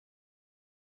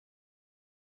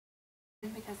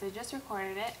because I just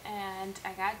recorded it and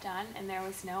I got done and there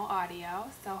was no audio,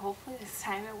 so hopefully this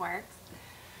time it works.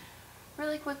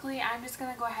 Really quickly, I'm just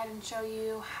going to go ahead and show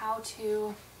you how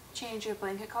to change your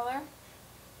blanket color.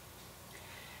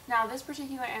 Now this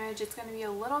particular image, it's going to be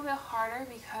a little bit harder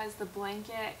because the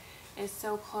blanket is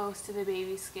so close to the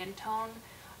baby's skin tone.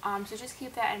 So just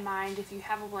keep that in mind. If you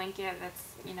have a blanket that's,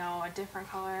 a different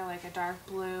color, like a dark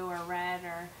blue or red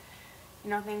or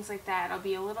things like that, it'll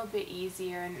be a little bit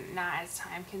easier and not as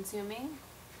time consuming.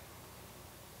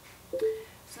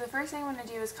 So the first thing I'm going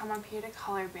to do is come up here to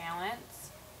color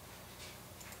balance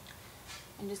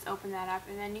and just open that up,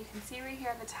 and then you can see right here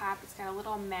at the top it's got a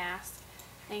little mask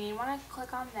thing. You want to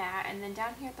click on that, and then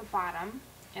down here at the bottom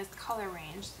is color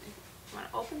range. You want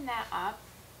to open that up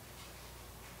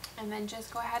and then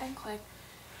just go ahead and click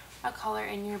a color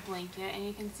in your blanket, and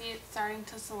you can see it's starting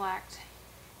to select.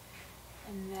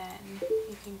 And then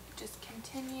you can just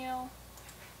continue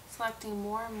selecting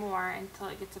more and more until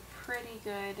it gets a pretty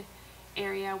good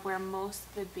area where most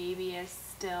of the baby is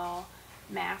still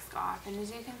mask off. And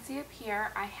as you can see up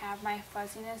here, I have my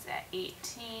fuzziness at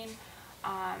 18.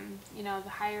 The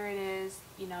higher it is,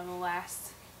 the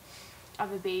less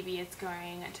of the baby it's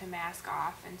going to mask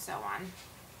off and so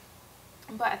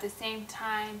on. But at the same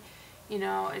time,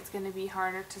 it's going to be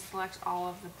harder to select all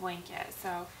of the blanket.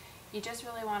 So you just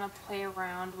really want to play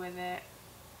around with it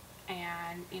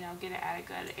and, get it at a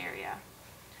good area.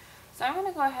 So I'm going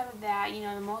to go ahead with that.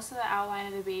 Most of the outline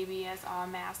of the baby is all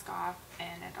mask off,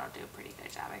 and it'll do a pretty good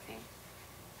job, I think.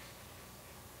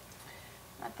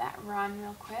 Let that run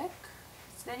real quick.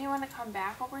 So then you want to come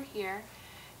back over here,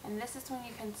 and this is when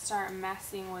you can start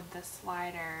messing with the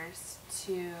sliders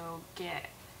to get,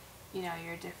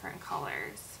 your different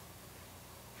colors.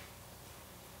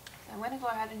 I'm going to go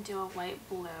ahead and do a light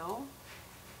blue,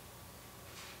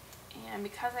 and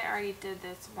because I already did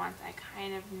this once, I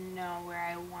kind of know where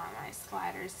I want my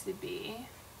sliders to be.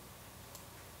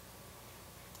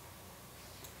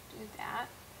 Do that.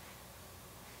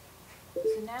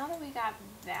 So now that we got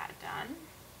that done,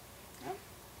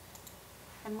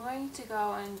 I'm going to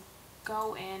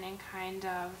go in and kind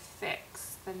of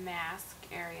fix the mask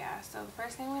area. So the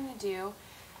first thing I'm going to do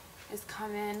is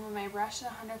come in with my brush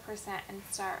at 100% and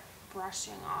start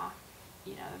brushing off,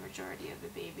 the majority of the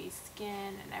baby's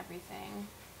skin and everything.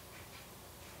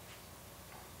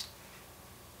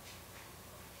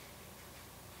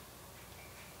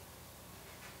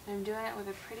 I'm doing it with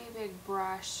a pretty big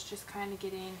brush, just kind of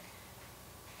getting,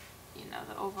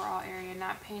 the overall area,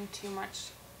 not paying too much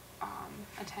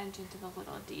attention to the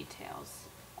little details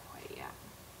quite yet.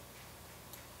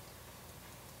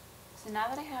 So now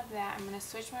that I have that, I'm going to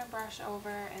switch my brush over,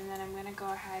 and then I'm going to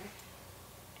go ahead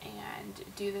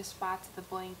and do the spots of the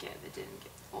blanket that didn't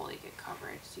fully get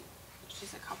covered. So there's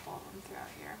just a couple of them throughout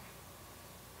here.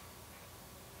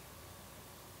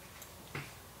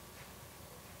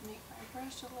 Make my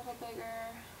brush a little bigger.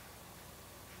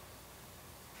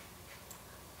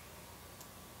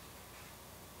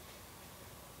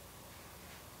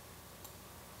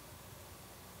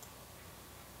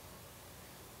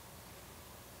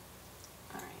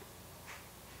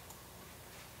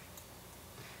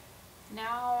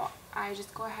 Now I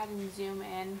just go ahead and zoom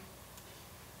in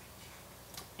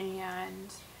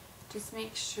and just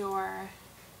make sure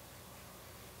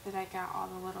that I got all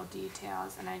the little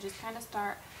details, and I just kind of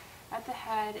start at the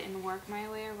head and work my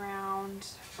way around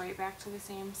right back to the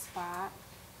same spot.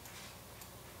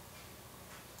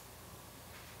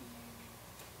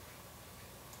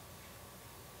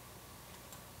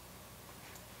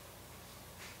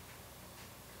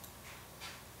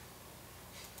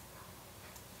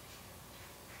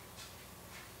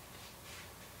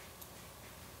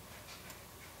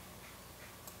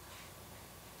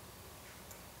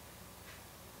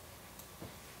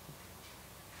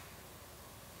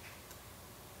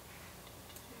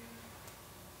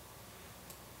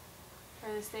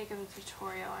 For the sake of the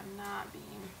tutorial, I'm not being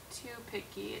too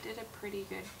picky. It did a pretty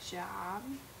good job.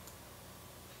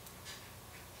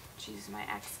 Choose my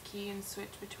X key and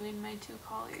switch between my two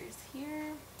colors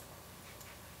here.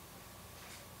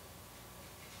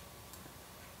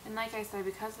 And like I said,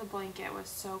 because the blanket was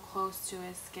so close to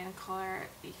his skin color,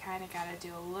 you kind of got to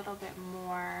do a little bit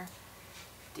more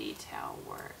detail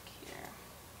work here.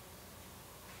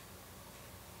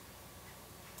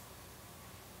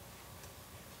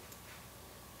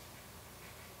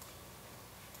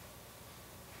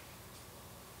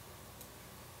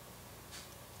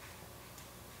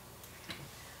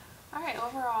 Alright,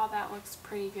 overall that looks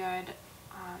pretty good.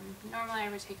 Normally I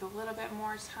would take a little bit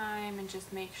more time and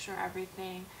just make sure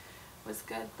everything was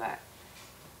good, but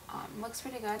Looks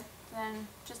pretty good. Then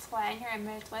just flatten your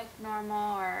image like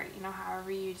normal, or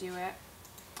however you do it.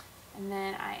 And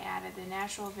then I added the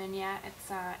natural vignette.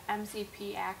 It's a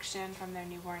MCP Action from their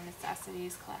Newborn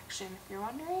Necessities collection, if you're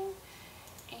wondering.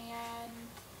 And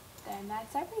then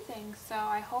that's everything. So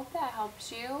I hope that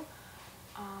helps you.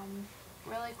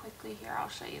 Really quickly here, I'll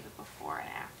show you the before and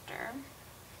after.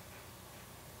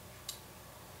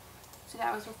 So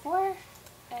that was before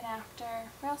and after.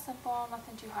 Real simple,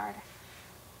 nothing too hard.